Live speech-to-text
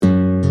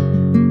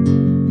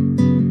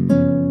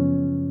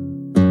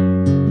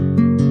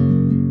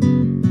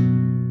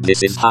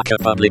This is Hacker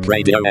Public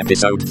Radio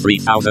episode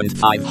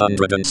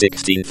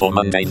 3516 for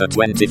Monday the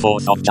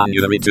 24th of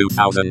January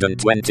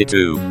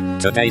 2022.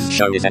 Today's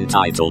show is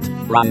entitled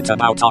Rant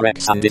About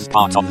RX and is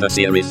part of the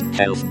series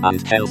Health and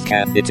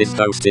Healthcare. It is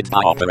hosted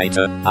by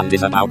Operator and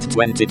is about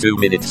 22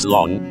 minutes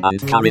long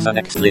and carries an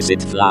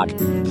explicit flag.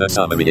 The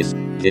summary is,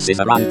 this is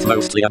a rant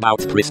mostly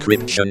about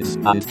prescriptions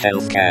and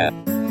healthcare.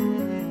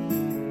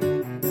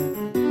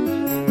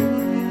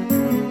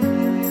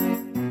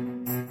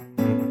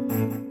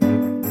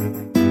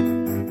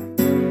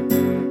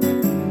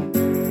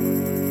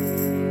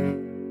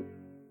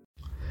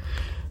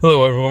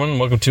 Hello everyone,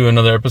 welcome to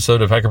another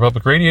episode of Hacker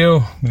Public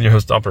Radio with your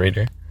host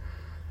Operator.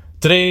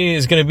 Today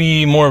is going to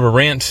be more of a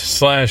rant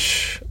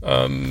slash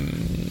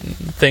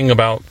thing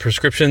about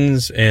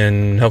prescriptions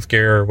and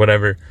healthcare or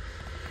whatever.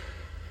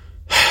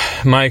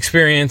 My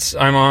experience,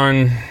 I'm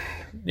on,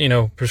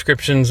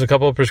 prescriptions, a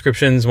couple of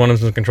prescriptions, one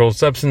of them is a controlled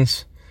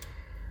substance,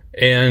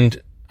 and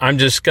I'm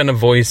just going to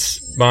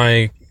voice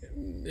my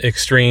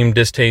extreme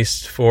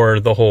distaste for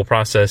the whole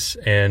process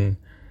and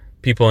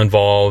people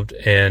involved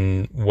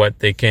and what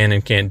they can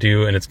and can't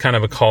do. And it's kind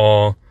of a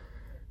call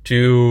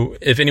to,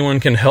 if anyone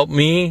can help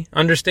me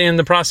understand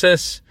the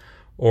process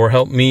or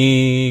help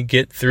me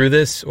get through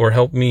this or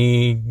help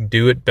me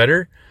do it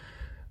better.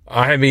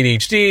 I have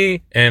ADHD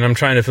and I'm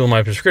trying to fill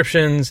my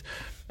prescriptions.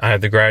 I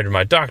have to go to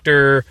my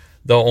doctor.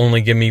 They'll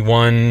only give me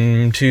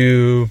 1,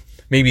 2,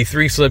 maybe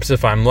 3 slips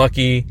if I'm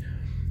lucky.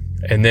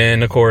 And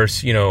then of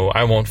course,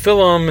 I won't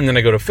fill them, and then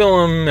I go to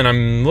fill them and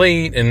I'm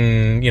late,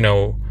 and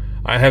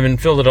I haven't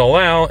filled it all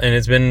out, and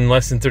it's been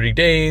less than 30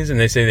 days, and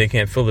they say they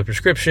can't fill the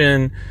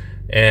prescription,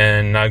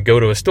 and I go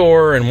to a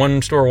store, and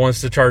one store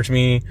wants to charge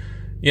me,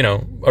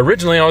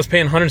 originally I was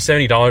paying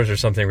 $170 or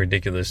something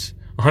ridiculous,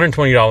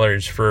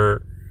 $120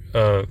 for,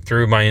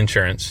 through my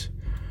insurance,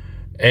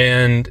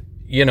 and,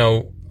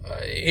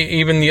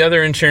 even the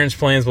other insurance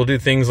plans will do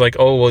things like,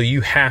 oh, well,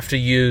 you have to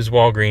use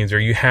Walgreens, or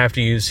you have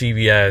to use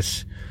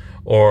CVS,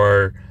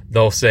 or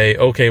they'll say,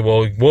 okay,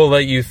 well, we'll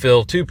let you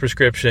fill 2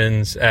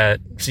 prescriptions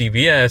at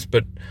CVS,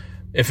 but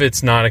if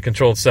it's not a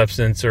controlled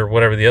substance or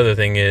whatever the other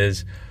thing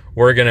is,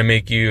 we're going to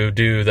make you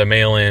do the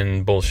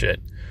mail-in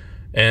bullshit.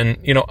 And,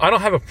 I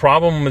don't have a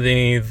problem with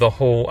I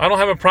don't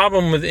have a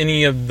problem with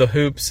any of the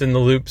hoops and the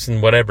loops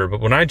and whatever,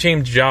 but when I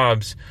change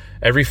jobs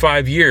every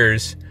 5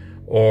 years,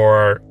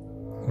 or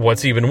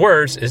what's even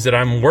worse is that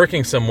I'm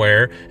working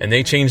somewhere and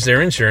they change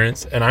their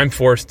insurance and I'm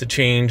forced to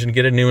change and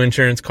get a new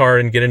insurance card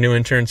and get a new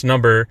insurance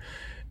number.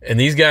 And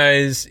these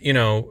guys,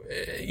 are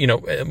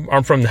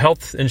from the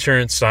health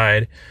insurance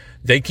side.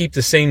 They keep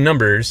the same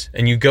numbers,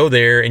 and you go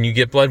there and you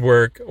get blood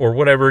work or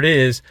whatever it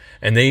is,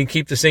 and they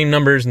keep the same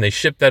numbers and they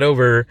ship that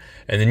over.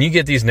 And then you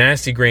get these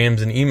nasty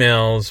grams and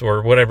emails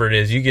or whatever it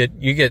is. You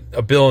get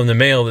a bill in the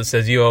mail that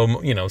says you owe,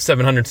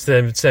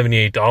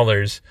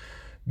 $778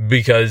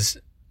 because,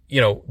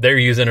 they're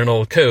using an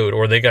old code,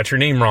 or they got your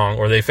name wrong,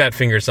 or they fat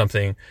fingered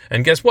something.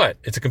 And guess what?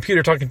 It's a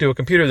computer talking to a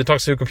computer that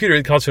talks to a computer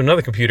that talks to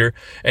another computer,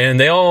 and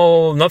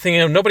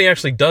nobody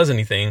actually does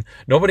anything.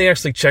 Nobody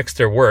actually checks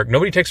their work.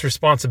 Nobody takes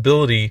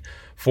responsibility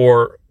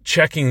for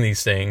checking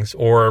these things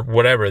or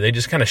whatever. They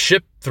just kind of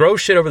throw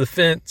shit over the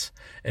fence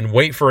and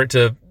wait for it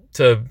to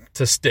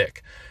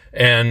stick.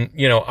 And,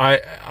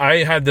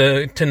 I had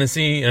the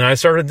tendency, and I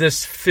started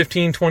this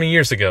 15, 20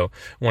 years ago.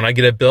 When I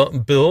get a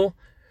bill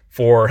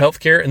for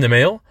healthcare in the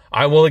mail,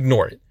 I will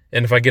ignore it.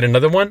 And if I get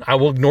another one, I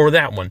will ignore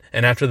that one.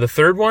 And after the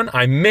third one,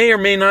 I may or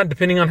may not,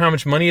 depending on how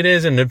much money it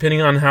is and depending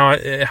on how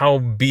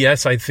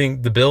BS I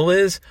think the bill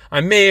is,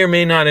 I may or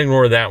may not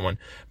ignore that one.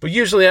 But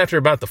usually after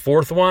about the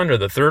fourth one or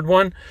the third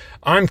one,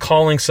 I'm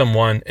calling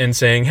someone and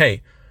saying,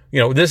 hey,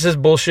 this is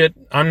bullshit.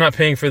 I'm not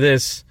paying for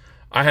this.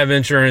 I have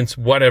insurance,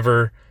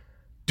 whatever.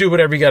 Do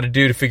whatever you got to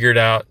do to figure it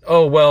out.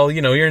 Oh, well,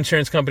 your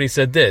insurance company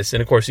said this.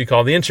 And of course you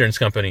call the insurance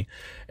company,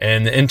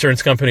 and the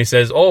insurance company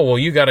says, oh, well,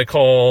 you got to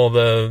call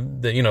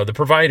the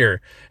provider,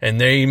 and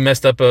they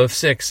messed up a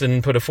 6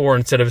 and put a 4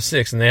 instead of a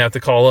 6, and they have to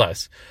call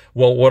us.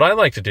 Well, what I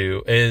like to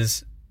do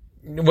is,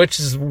 which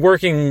is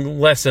working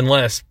less and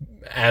less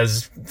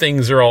as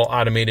things are all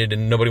automated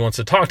and nobody wants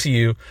to talk to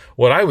you.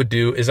 What I would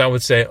do is I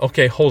would say,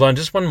 okay, hold on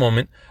just one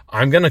moment.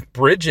 I'm going to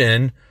bridge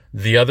in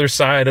the other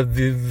side of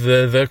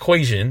the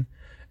equation.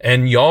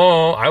 And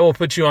I will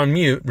put you on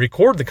mute,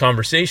 record the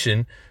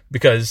conversation,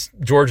 because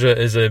Georgia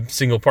is a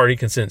single party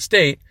consent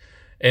state.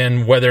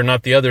 And whether or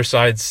not the other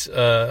side's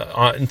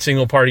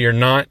single party or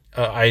not,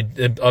 I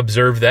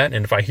observe that.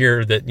 And if I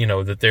hear that,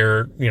 that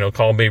their,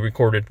 call may be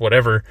recorded,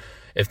 whatever,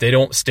 if they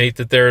don't state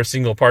that they're a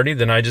single party,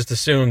 then I just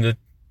assume that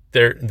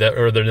they're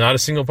not a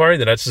single party,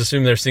 that I just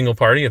assume they're a single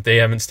party. If they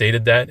haven't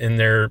stated that in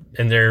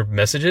their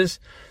messages,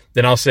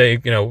 then I'll say,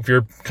 if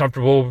you're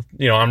comfortable,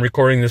 I'm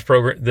recording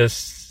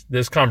this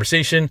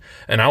conversation,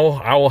 and I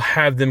will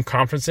have them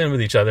conference in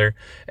with each other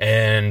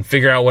and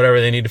figure out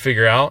whatever they need to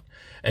figure out,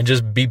 and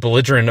just be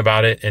belligerent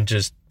about it and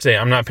just say,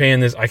 I'm not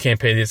paying this. I can't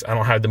pay this. I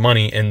don't have the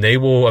money. And they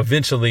will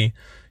eventually,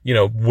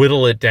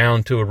 whittle it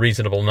down to a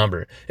reasonable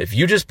number. If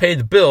you just pay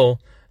the bill,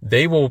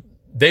 they will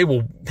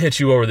hit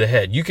you over the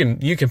head. You can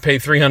pay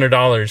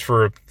 $300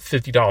 for a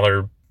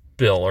 $50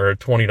 bill or a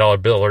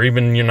 $20 bill, or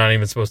even you're not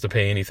even supposed to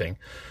pay anything.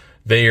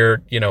 They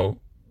are,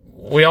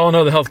 we all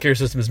know the healthcare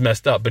system is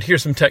messed up, but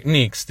here's some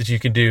techniques that you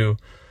can do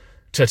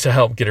to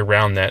help get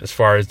around that as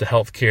far as the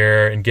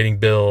healthcare and getting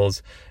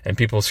bills and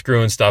people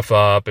screwing stuff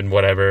up and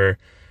whatever.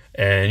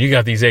 And you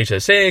got these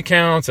HSA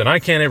accounts, and I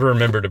can't ever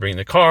remember to bring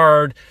the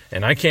card,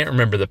 and I can't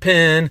remember the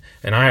PIN,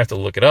 and I have to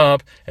look it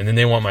up, and then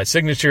they want my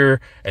signature,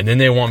 and then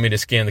they want me to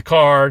scan the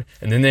card,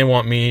 and then they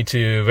want me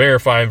to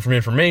verify some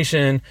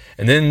information,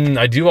 and then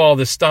I do all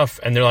this stuff,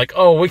 and they're like,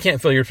 oh, we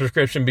can't fill your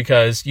prescription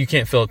because you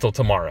can't fill it till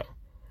tomorrow.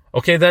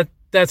 Okay,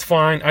 that's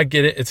fine. I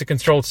get it. It's a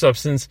controlled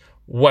substance,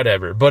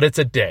 whatever, but it's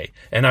a day,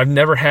 and I've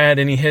never had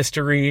any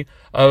history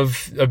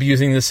of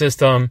abusing the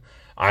system.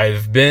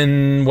 I've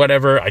been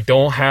whatever. I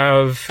don't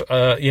have,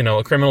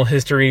 a criminal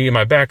history in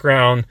my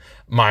background.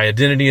 My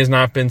identity has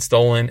not been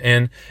stolen.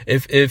 And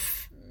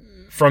if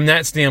from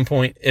that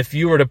standpoint, if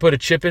you were to put a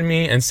chip in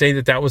me and say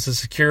that was a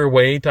secure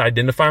way to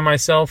identify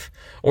myself,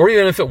 or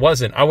even if it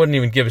wasn't, I wouldn't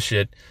even give a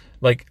shit.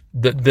 Like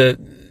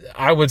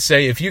I would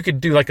say if you could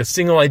do like a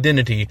single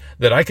identity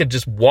that I could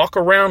just walk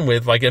around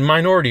with like in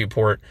Minority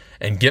Report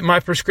and get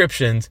my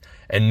prescriptions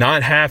and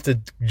not have to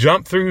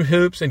jump through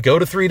hoops and go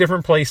to 3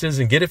 different places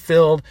and get it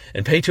filled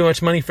and pay too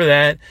much money for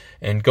that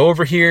and go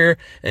over here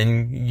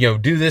and,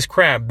 do this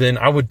crap, then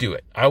I would do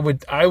it. I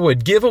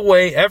would give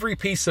away every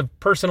piece of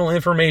personal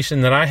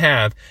information that I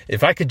have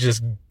if I could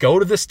just go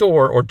to the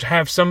store or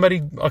have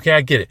somebody, okay,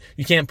 I get it.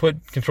 You can't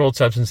put controlled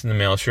substance in the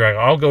mail. Sure,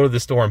 I'll go to the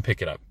store and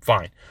pick it up.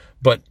 Fine.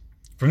 But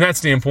from that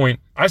standpoint,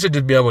 I should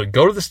just be able to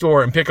go to the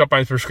store and pick up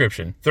my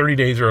prescription 30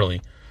 days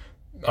early,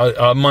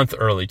 a month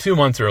early, 2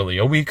 months early,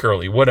 a week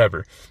early,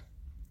 whatever.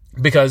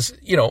 Because,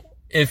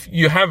 if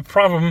you have a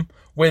problem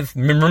with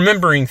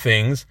remembering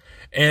things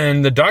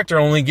and the doctor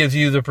only gives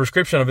you the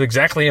prescription of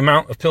exactly the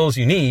amount of pills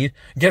you need,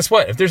 guess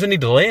what? If there's any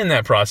delay in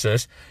that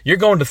process, you're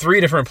going to 3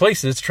 different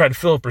places to try to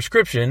fill a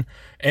prescription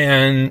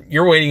and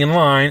you're waiting in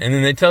line, and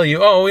then they tell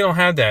you, oh, we don't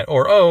have that,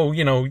 or, oh,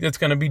 it's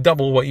going to be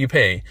double what you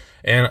pay.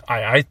 And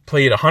I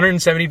paid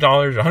 $170,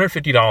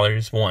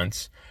 $150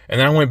 once. And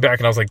then I went back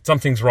and I was like,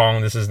 something's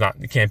wrong.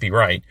 It can't be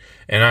right.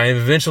 And I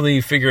eventually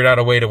figured out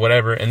a way to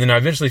whatever. And then I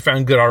eventually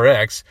found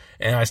GoodRx,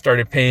 and I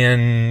started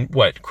paying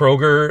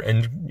Kroger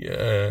and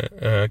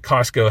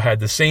Costco had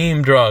the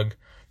same drug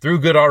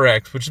through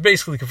GoodRx, which is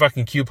basically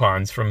fucking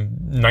coupons from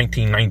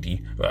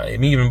 1990,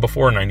 even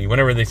before 90,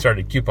 whenever they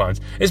started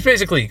coupons. It's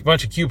basically a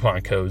bunch of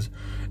coupon codes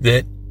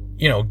that,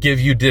 give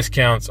you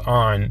discounts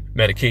on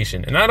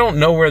medication. And I don't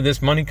know where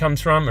this money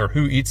comes from or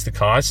who eats the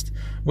cost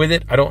with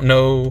it. I don't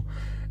know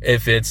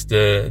if it's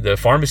the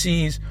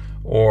pharmacies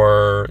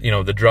or,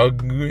 the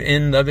drug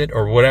end of it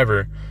or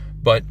whatever.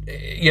 But,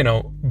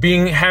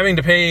 having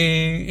to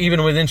pay,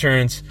 even with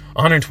insurance,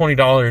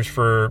 $120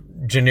 for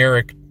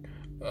generic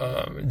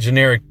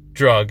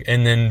drug,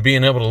 and then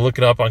being able to look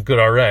it up on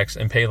GoodRx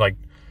and pay it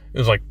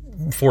was like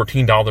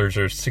 $14 or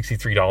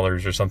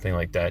 $63 or something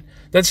like that.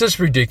 That's just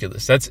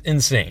ridiculous. That's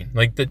insane.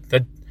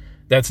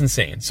 That's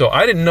insane. So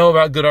I didn't know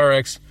about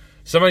GoodRx.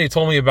 Somebody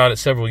told me about it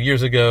several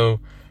years ago,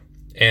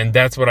 and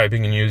that's what I've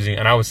been using,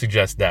 and I would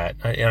suggest that.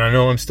 And I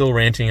know I'm still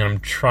ranting, and I'm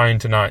trying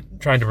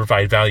to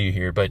provide value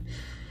here, but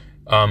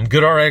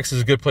GoodRx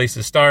is a good place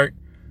to start.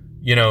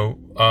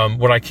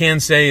 What I can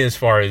say as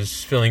far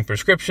as filling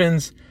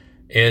prescriptions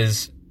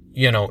is,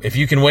 if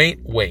you can wait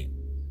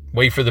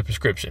for the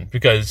prescription,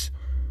 because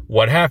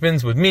what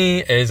happens with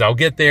me is I'll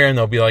get there and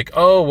they'll be like,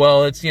 oh,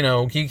 well, it's,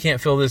 you can't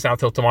fill this out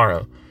till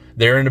tomorrow.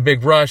 They're in a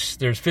big rush.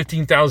 There's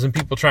 15,000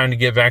 people trying to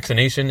get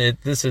vaccination.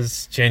 This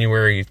is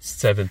January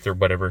 7th or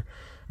whatever,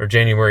 or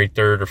January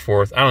 3rd or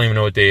 4th. I don't even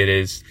know what day it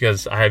is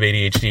because I have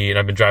ADHD and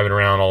I've been driving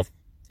around all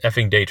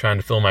effing day trying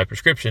to fill my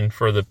prescription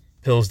for the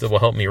pills that will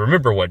help me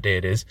remember what day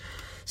it is.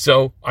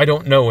 So I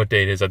don't know what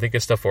day it is. I think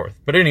it's the 4th.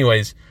 But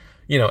anyways,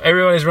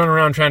 everybody's running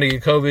around trying to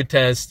get COVID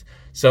tests.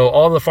 So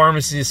all the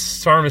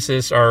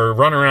pharmacists are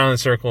running around in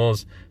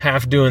circles,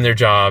 half doing their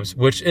jobs,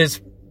 which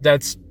is,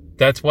 that's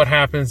what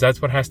happens. That's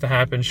what has to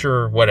happen.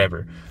 Sure,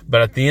 whatever.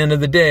 But at the end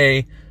of the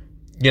day,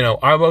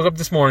 I woke up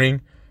this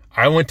morning.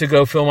 I went to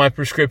go fill my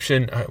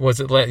prescription. Was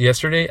it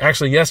yesterday?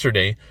 Actually,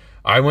 yesterday,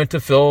 I went to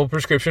fill a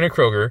prescription at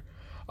Kroger.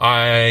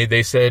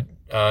 They said,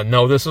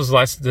 no, this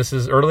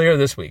is earlier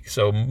this week.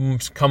 So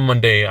come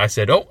Monday, I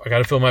said, I got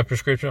to fill my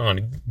prescription. I'm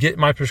going to get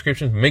my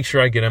prescriptions, make sure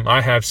I get them.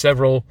 I have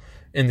several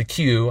in the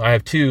queue. I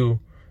have 2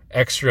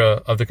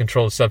 extra of the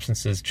controlled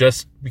substances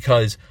just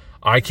because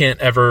I can't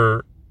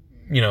ever,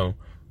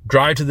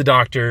 drive to the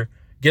doctor,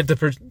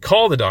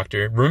 call the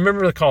doctor,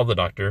 remember to call the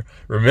doctor,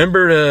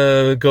 remember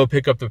to go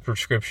pick up the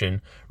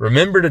prescription,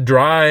 remember to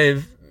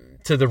drive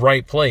to the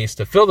right place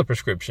to fill the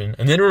prescription,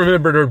 and then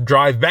remember to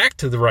drive back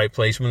to the right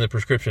place when the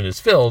prescription is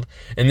filled,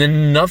 and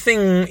then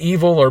nothing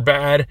evil or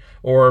bad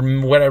or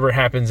whatever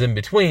happens in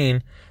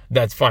between,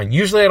 that's fine.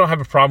 Usually I don't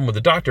have a problem with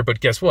the doctor, but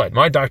guess what?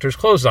 My doctor's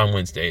closed on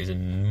Wednesdays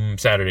and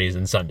Saturdays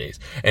and Sundays,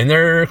 and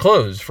they're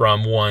closed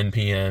from 1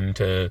 p.m.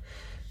 to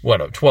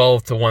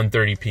 12 to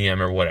 1:30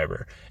 p.m. or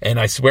whatever. And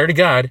I swear to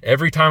God,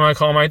 every time I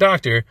call my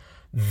doctor,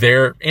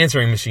 their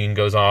answering machine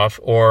goes off,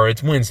 or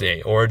it's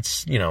Wednesday, or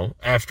it's,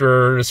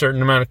 after a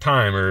certain amount of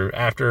time, or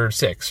after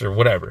 6 or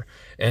whatever.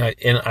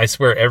 And I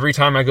swear every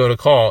time I go to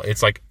call,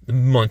 it's like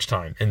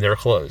lunchtime and they're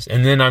closed.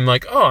 And then I'm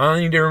like, oh, I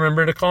need to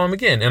remember to call them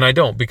again. And I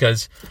don't,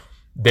 because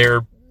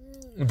I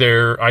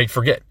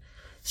forget.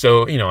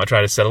 So, I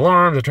try to set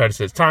alarms, I try to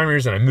set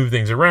timers, and I move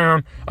things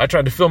around. I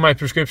tried to fill my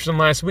prescription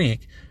last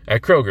week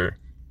at Kroger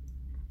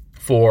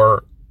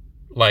for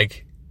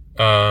the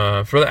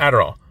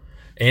Adderall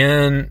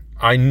and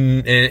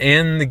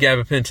the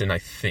gabapentin, I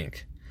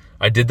think.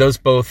 I did those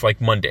both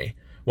Monday.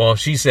 Well,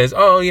 she says,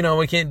 oh,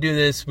 we can't do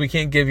this. We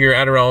can't give your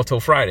Adderall till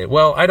Friday.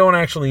 Well, I don't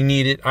actually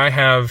need it. I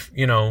have,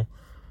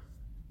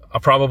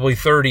 probably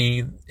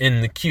 30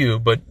 in the queue,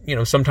 but,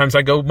 sometimes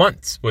I go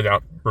months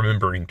without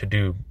remembering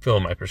to fill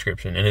my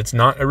prescription. And it's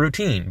not a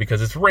routine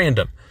because it's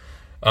random.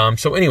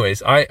 So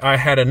anyways, I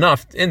had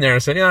enough in there. I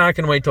said, yeah, I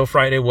can wait till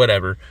Friday,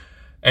 whatever.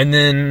 And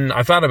then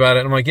I thought about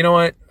it. And I'm like, you know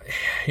what?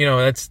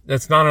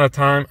 That's not enough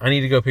time. I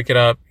need to go pick it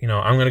up.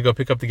 I'm going to go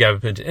pick up the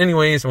gabapentin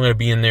anyways. I'm going to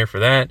be in there for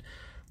that.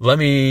 Let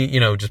me,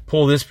 just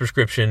pull this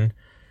prescription,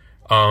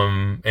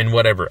 and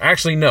whatever.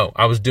 Actually, no,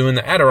 I was doing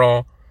the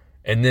Adderall,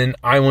 and then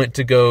I went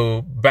to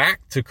go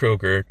back to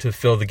Kroger to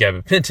fill the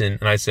gabapentin,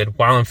 and I said,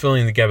 while I'm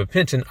filling the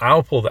gabapentin,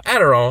 I'll pull the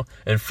Adderall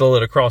and fill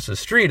it across the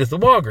street at the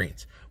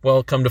Walgreens.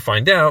 Well, come to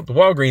find out, the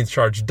Walgreens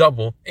charged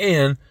double,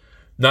 and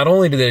not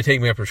only did they take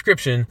my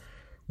prescription,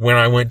 when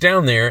I went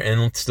down there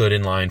and stood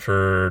in line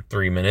for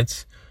 3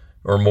 minutes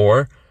or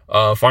more,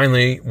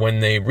 finally, when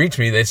they reached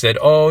me, they said,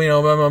 oh,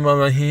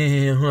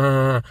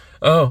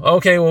 oh,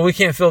 okay, well, we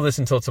can't fill this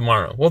until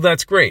tomorrow. Well,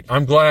 that's great.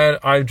 I'm glad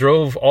I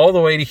drove all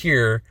the way to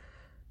here,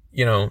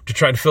 to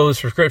try to fill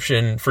this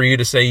prescription for you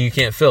to say you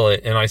can't fill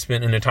it. And I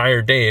spent an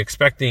entire day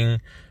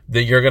expecting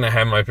that you're going to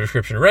have my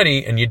prescription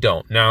ready, and you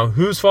don't. Now,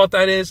 whose fault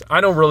that is,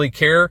 I don't really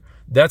care.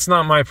 That's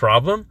not my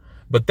problem,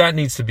 but that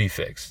needs to be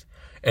fixed.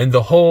 And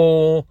the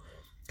whole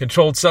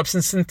controlled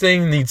substance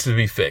thing needs to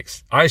be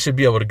fixed. I should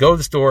be able to go to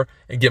the store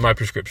and get my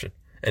prescription.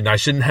 And I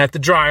shouldn't have to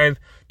drive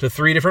to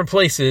 3 different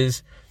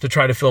places to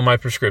try to fill my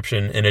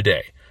prescription in a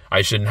day.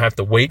 I shouldn't have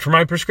to wait for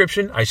my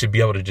prescription. I should be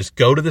able to just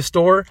go to the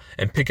store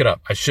and pick it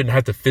up. I shouldn't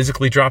have to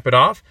physically drop it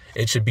off.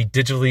 It should be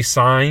digitally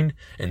signed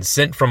and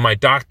sent from my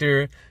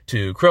doctor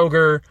to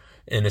Kroger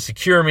in a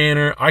secure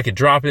manner. I could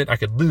drop it. I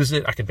could lose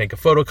it. I could make a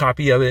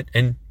photocopy of it.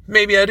 And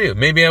maybe I do.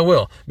 Maybe I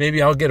will.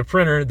 Maybe I'll get a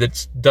printer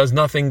that does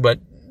nothing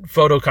but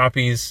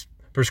photocopies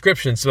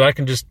prescriptions, so that I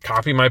can just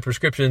copy my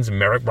prescriptions and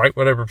write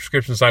whatever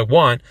prescriptions I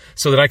want,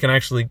 so that I can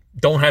actually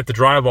don't have to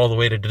drive all the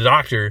way to the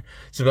doctor.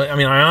 So that,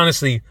 I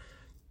honestly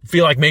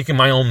feel like making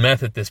my own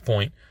meth at this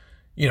point,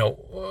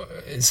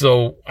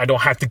 so I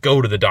don't have to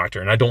go to the doctor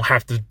and I don't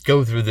have to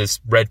go through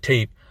this red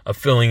tape of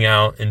filling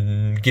out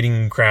and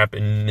getting crap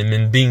and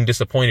then being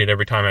disappointed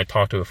every time I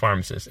talk to a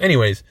pharmacist.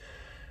 Anyways,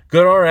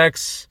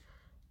 GoodRx,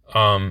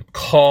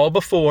 call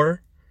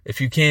before if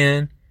you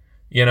can.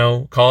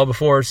 Call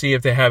before, see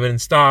if they have it in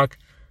stock,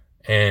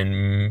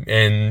 and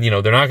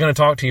they're not going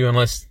to talk to you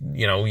unless,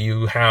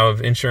 you have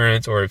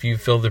insurance, or if you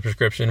fill the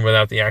prescription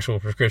without the actual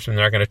prescription,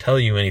 they're not going to tell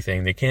you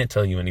anything. They can't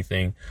tell you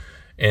anything.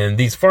 And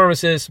these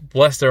pharmacists,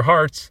 bless their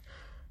hearts,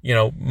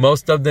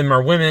 most of them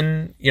are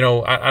women.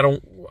 I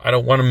don't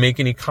want to make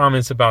any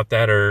comments about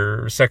that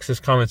or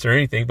sexist comments or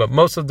anything, but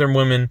most of them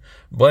women,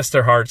 bless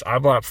their hearts. I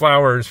bought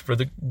flowers for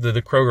the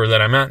Kroger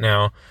that I'm at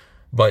now.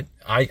 But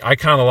I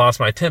kind of lost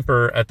my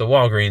temper at the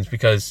Walgreens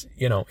because,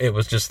 it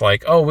was just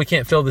like, oh, we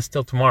can't fill this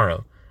till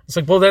tomorrow. It's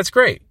like, well, that's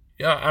great.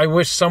 I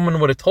wish someone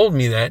would have told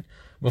me that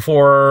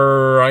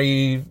before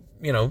I,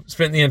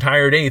 spent the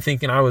entire day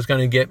thinking I was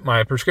going to get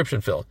my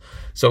prescription filled.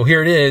 So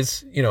here it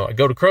is. I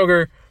go to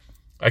Kroger,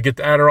 I get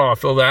the Adderall, I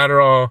fill the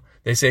Adderall.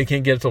 They say I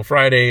can't get it till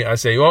Friday. I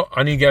say, well,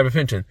 I need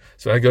gabapentin.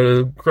 So I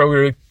go to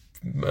Kroger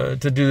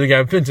to do the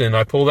gabapentin.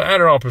 I pull the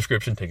Adderall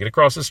prescription, take it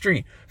across the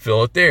street,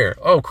 fill it there.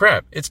 Oh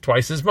crap, it's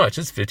twice as much.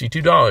 It's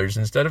 $52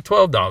 instead of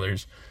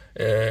 $12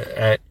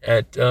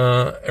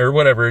 or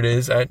whatever it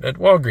is at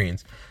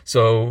Walgreens.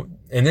 So,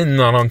 and then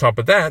on top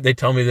of that, they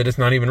tell me that it's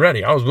not even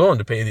ready. I was willing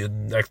to pay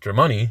the extra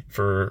money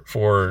for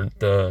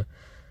the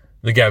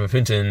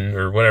gabapentin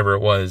or whatever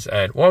it was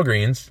at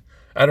Walgreens,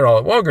 Adderall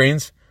at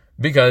Walgreens,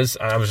 because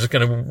I was just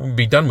going to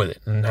be done with it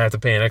and have to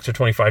pay an extra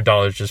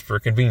 $25 just for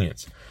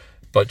convenience.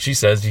 But she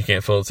says you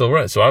can't fill it till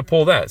right. So I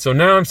pull that. So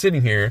now I'm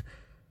sitting here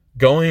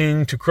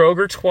going to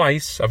Kroger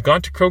twice. I've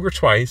gone to Kroger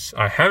twice.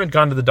 I haven't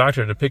gone to the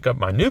doctor to pick up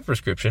my new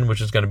prescription,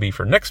 which is going to be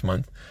for next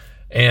month.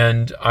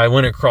 And I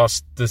went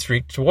across the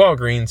street to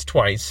Walgreens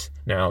twice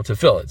now to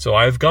fill it. So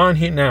I've gone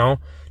here now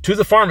to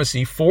the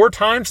pharmacy 4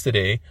 times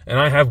today, and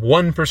I have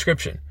 1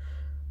 prescription.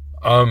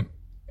 And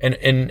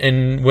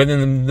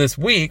within this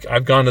week,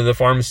 I've gone to the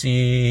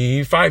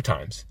pharmacy 5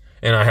 times,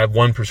 and I have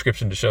 1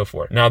 prescription to show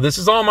for it. Now, this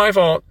is all my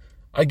fault.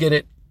 I get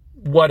it,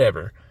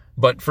 whatever.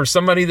 But for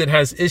somebody that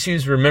has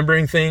issues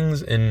remembering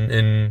things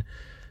and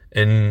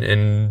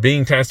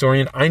being task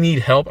oriented, I need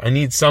help. I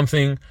need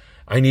something.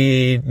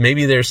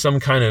 maybe there's some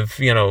kind of,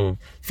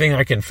 thing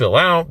I can fill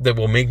out that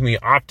will make me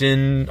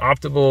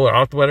optable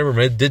or whatever,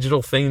 a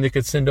digital thing that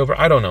could send over.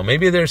 I don't know.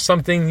 Maybe there's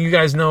something you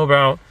guys know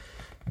about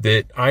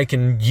that I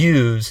can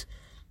use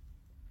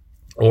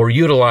or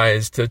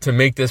utilize to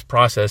make this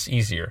process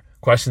easier.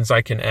 Questions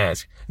I can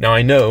ask. Now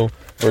I know,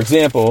 for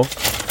example,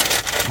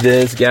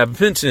 this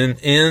gabapentin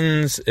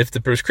ends, if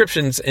the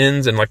prescription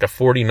ends in like a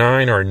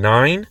 49 or a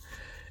 9,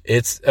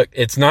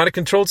 it's not a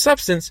controlled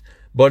substance,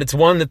 but it's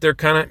one that they're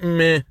kind of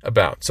meh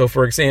about. So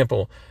for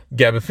example,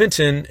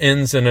 gabapentin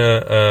ends in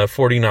a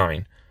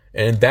 49.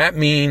 And that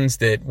means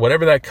that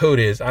whatever that code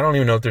is, I don't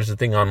even know if there's a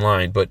thing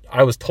online, but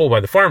I was told by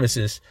the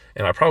pharmacist,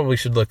 and I probably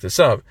should look this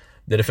up,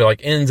 that if it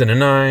like ends in a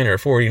 9 or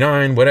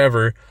 49,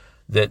 whatever,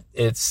 that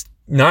it's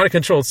not a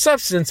controlled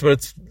substance,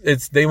 but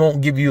it's they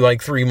won't give you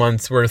like 3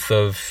 months worth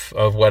of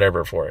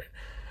whatever for it.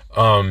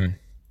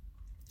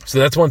 So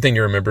that's one thing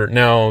to remember.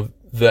 Now,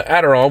 the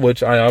Adderall,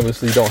 which I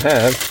obviously don't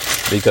have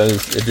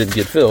because it didn't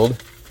get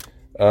filled,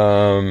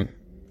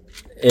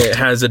 it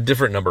has a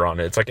different number on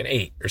it. It's like an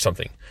 8 or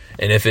something.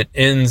 And if it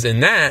ends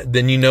in that,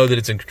 then you know that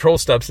it's a controlled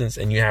substance,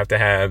 and you have to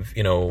have,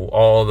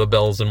 all the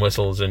bells and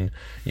whistles, and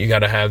you got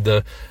to have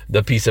the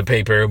piece of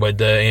paper with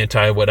the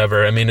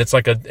anti-whatever. I mean, it's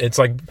like going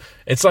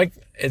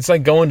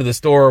to the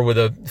store with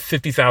a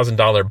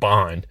 $50,000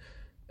 bond,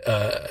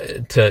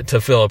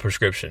 to fill a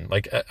prescription.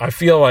 Like, I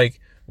feel like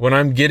when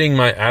I'm getting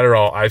my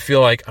Adderall, I feel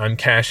like I'm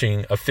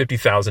cashing a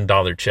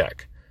 $50,000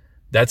 check.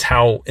 That's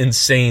how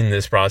insane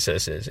this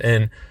process is.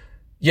 And,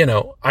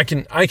 I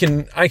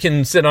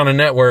can sit on a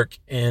network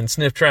and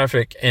sniff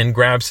traffic and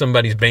grab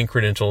somebody's bank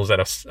credentials at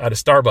a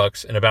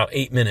Starbucks in about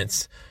 8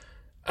 minutes,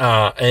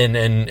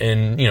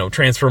 and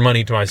transfer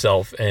money to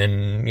myself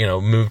and,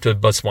 move to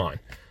Botswana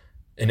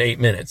in 8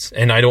 minutes.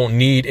 And I don't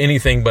need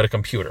anything but a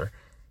computer.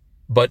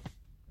 But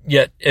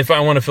yet, if I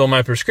want to fill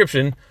my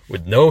prescription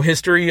with no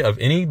history of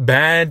any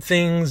bad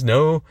things,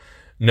 no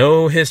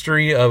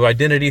history of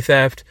identity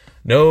theft,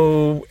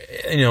 no,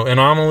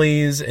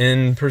 anomalies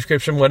in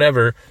prescription,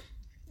 whatever,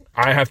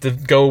 I have to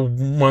go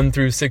 1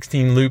 through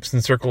 16 loops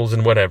and circles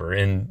and whatever.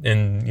 And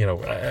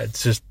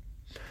it's just,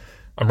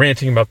 I'm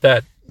ranting about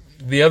that.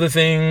 The other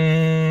thing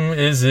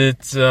is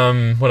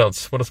what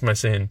else? What else am I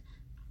saying?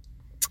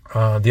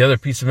 The other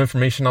piece of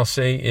information I'll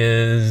say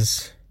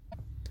is,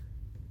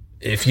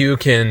 if you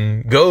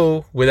can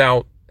go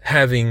without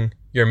having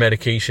your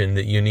medication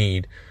that you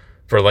need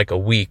for like a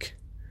week,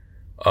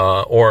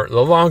 or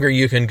the longer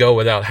you can go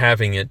without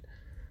having it,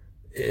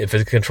 if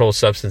it's a controlled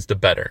substance, the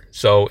better.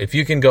 So if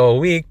you can go a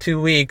week, 2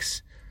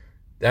 weeks,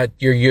 that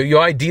you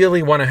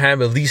ideally want to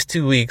have at least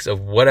 2 weeks of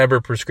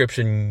whatever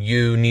prescription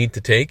you need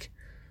to take,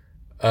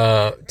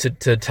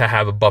 to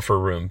have a buffer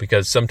room.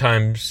 Because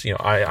sometimes,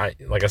 I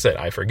like I said,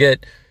 I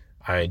forget,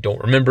 I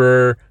don't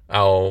remember,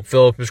 I'll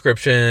fill a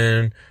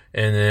prescription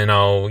and then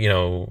I'll,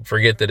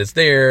 forget that it's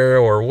there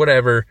or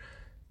whatever.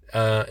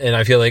 And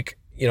I feel like,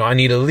 I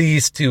need at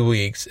least 2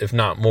 weeks, if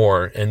not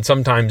more. And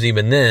sometimes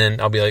even then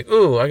I'll be like,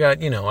 ooh, I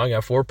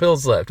got 4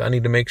 pills left. I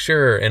need to make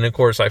sure. And of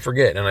course I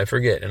forget. And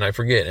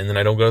then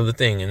I don't go to the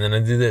thing. And then I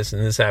do this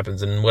and this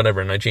happens and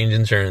whatever. And I change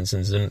insurance.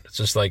 And it's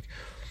just like,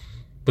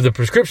 with the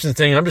prescriptions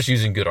thing, I'm just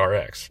using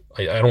GoodRx.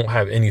 I don't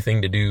have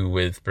anything to do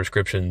with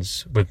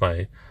prescriptions with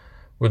my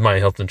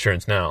health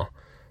insurance now.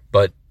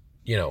 But,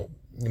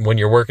 when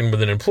you're working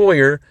with an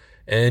employer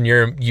and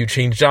you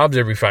change jobs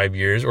every 5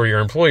 years, or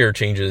your employer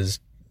changes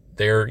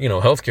their,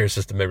 healthcare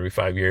system every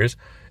 5 years.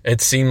 It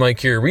seemed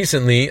like here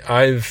recently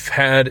I've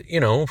had,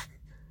 3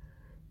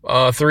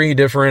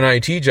 different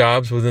IT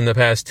jobs within the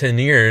past 10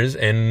 years,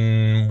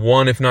 and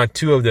 1, if not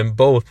 2 of them,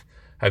 both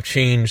have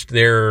changed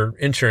their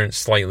insurance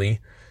slightly.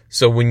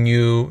 So when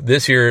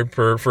this year,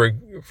 for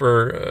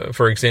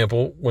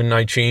example, when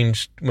they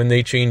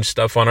changed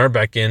stuff on our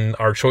back end,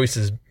 our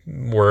choices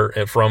were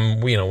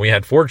from, we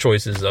had 4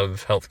 choices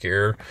of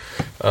healthcare,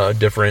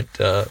 different,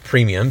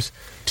 premiums,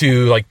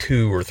 to like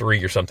 2 or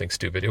 3 or something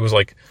stupid. It was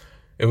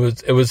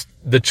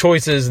the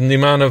choices and the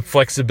amount of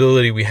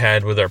flexibility we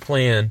had with our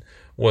plan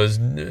was,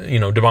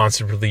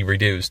 demonstrably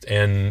reduced.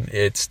 And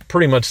it's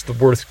pretty much the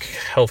worst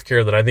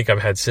healthcare that I think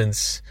I've had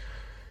since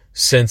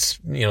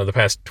the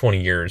past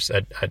 20 years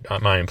at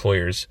my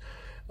employers.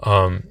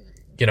 And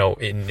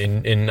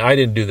I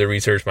didn't do the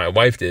research, my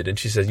wife did, and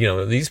she said,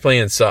 these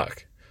plans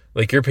suck.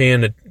 Like, you're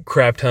paying a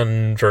crap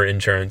ton for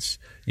insurance.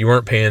 You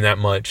weren't paying that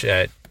much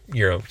at,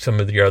 some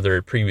of your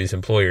other previous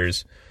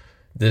employers.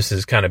 This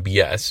is kind of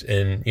BS.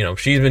 And,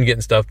 she's been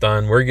getting stuff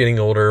done. We're getting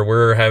older.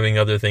 We're having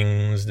other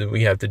things that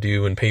we have to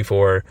do and pay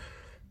for.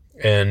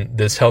 And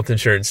this health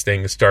insurance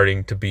thing is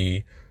starting to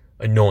be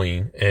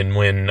annoying. And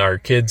when our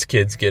kids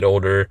get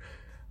older,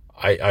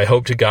 I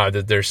hope to God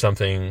that there's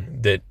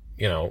something that,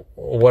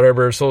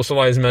 whatever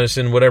socialized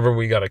medicine, whatever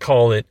we got to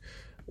call it,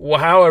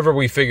 however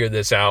we figure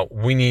this out,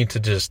 we need to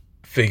just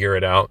figure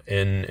it out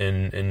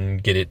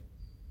and get it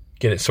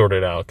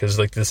sorted out. Cause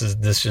like, this is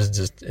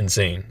just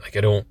insane. Like,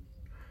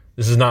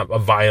 this is not a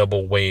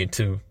viable way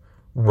to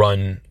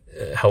run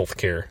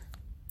healthcare.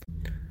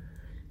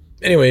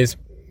 Anyways,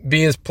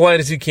 be as polite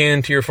as you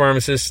can to your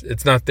pharmacist.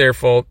 It's not their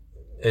fault.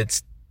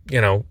 it's,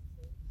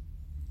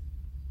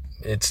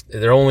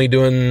 they're only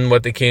doing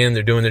what they can.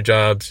 They're doing their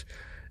jobs.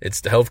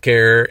 It's the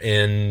healthcare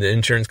and the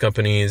insurance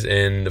companies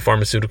and the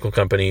pharmaceutical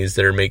companies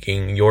that are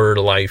making your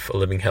life a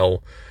living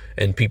hell.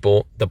 And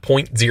people, the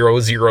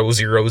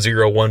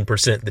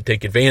 0.00001% that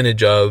take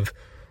advantage of,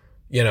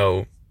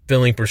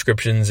 filling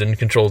prescriptions and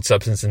controlled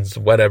substances,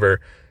 whatever,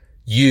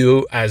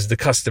 you as the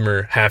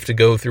customer have to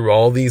go through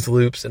all these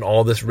loops and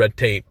all this red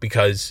tape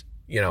because,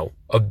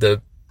 of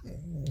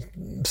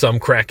some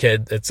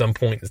crackhead at some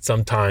point at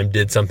some time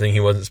did something he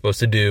wasn't supposed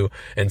to do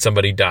and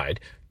somebody died.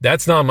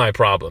 That's not my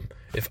problem.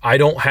 If I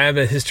don't have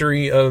a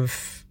history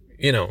of,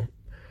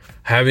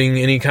 having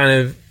any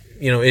kind of,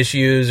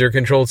 issues or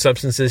controlled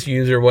substance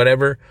issues or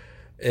whatever,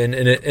 and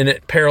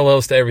it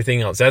parallels to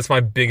everything else. That's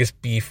my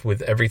biggest beef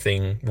with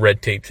everything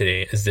red tape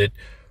today, is that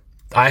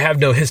I have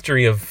no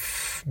history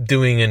of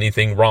doing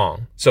anything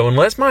wrong. So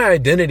unless my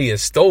identity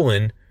is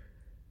stolen,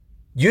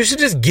 you should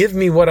just give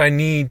me what I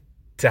need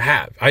to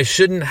have. I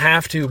shouldn't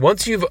have to,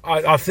 once you've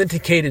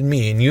authenticated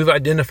me and you've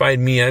identified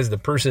me as the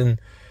person,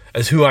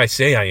 as who I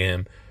say I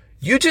am,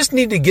 you just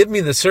need to give me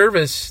the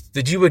service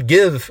that you would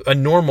give a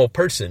normal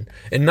person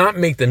and not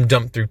make them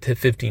jump through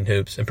 15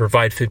 hoops and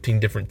provide 15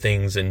 different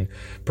things and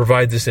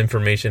provide this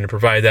information and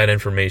provide that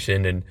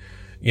information. And,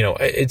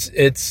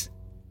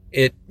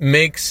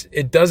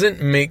 it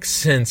doesn't make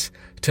sense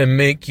to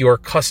make your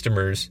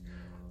customers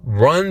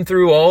run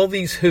through all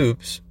these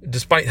hoops,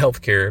 despite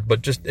healthcare,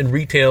 but just in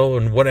retail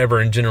and whatever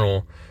in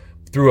general,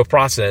 through a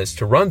process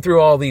to run through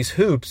all these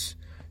hoops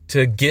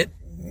to get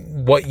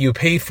what you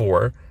pay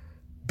for,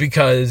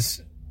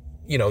 because,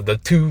 the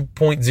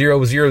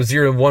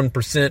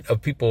 2.0001%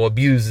 of people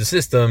abuse the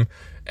system.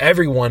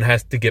 Everyone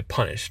has to get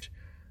punished.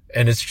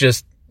 And it's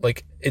just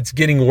like, it's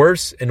getting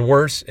worse and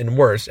worse and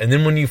worse. And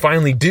then when you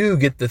finally do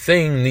get the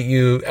thing that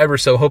you ever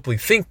so hopefully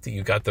think that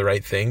you got the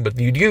right thing, but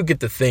you do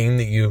get the thing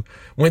that you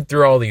went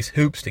through all these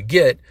hoops to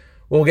get,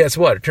 well, guess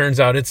what? It turns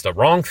out it's the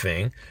wrong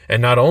thing.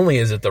 And not only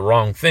is it the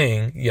wrong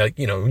thing,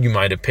 you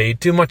might have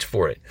paid too much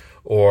for it,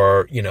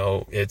 or,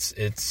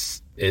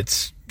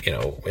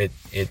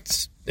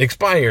 it's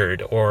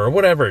expired or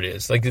whatever it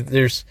is. Like,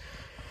 there's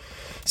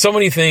so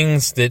many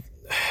things that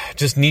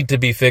just need to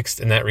be fixed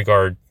in that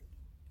regard.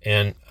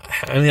 And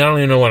I don't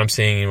even know what I'm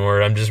saying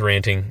anymore. I'm just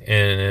ranting,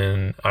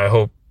 and I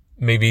hope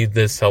maybe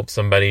this helps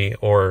somebody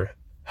or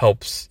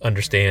helps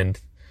understand,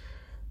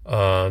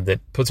 that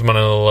puts them on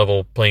a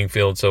level playing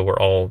field. So we're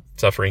all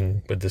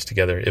suffering with this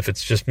together. If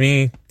it's just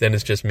me, then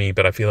it's just me,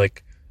 but I feel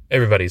like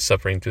everybody's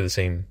suffering through the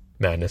same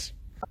madness.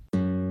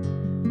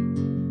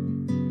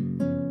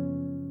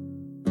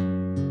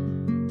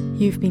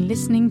 You've been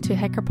listening to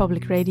Hacker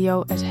Public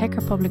Radio at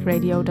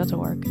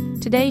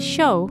hackerpublicradio.org. Today's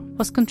show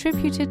was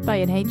contributed by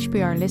an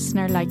HPR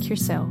listener like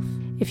yourself.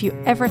 If you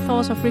ever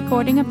thought of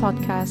recording a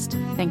podcast,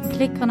 then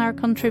click on our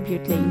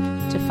contribute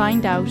link to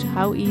find out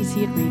how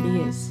easy it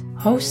really is.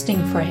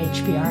 Hosting for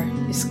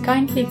HPR is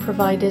kindly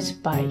provided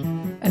by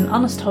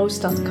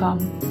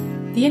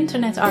anhonesthost.com, the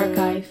Internet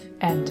Archive,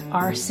 and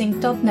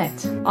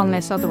rsync.net.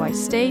 Unless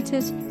otherwise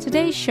stated,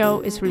 today's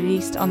show is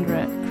released under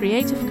a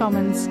Creative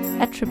Commons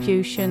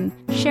Attribution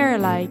Share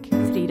Alike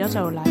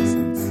 3.0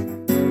 license.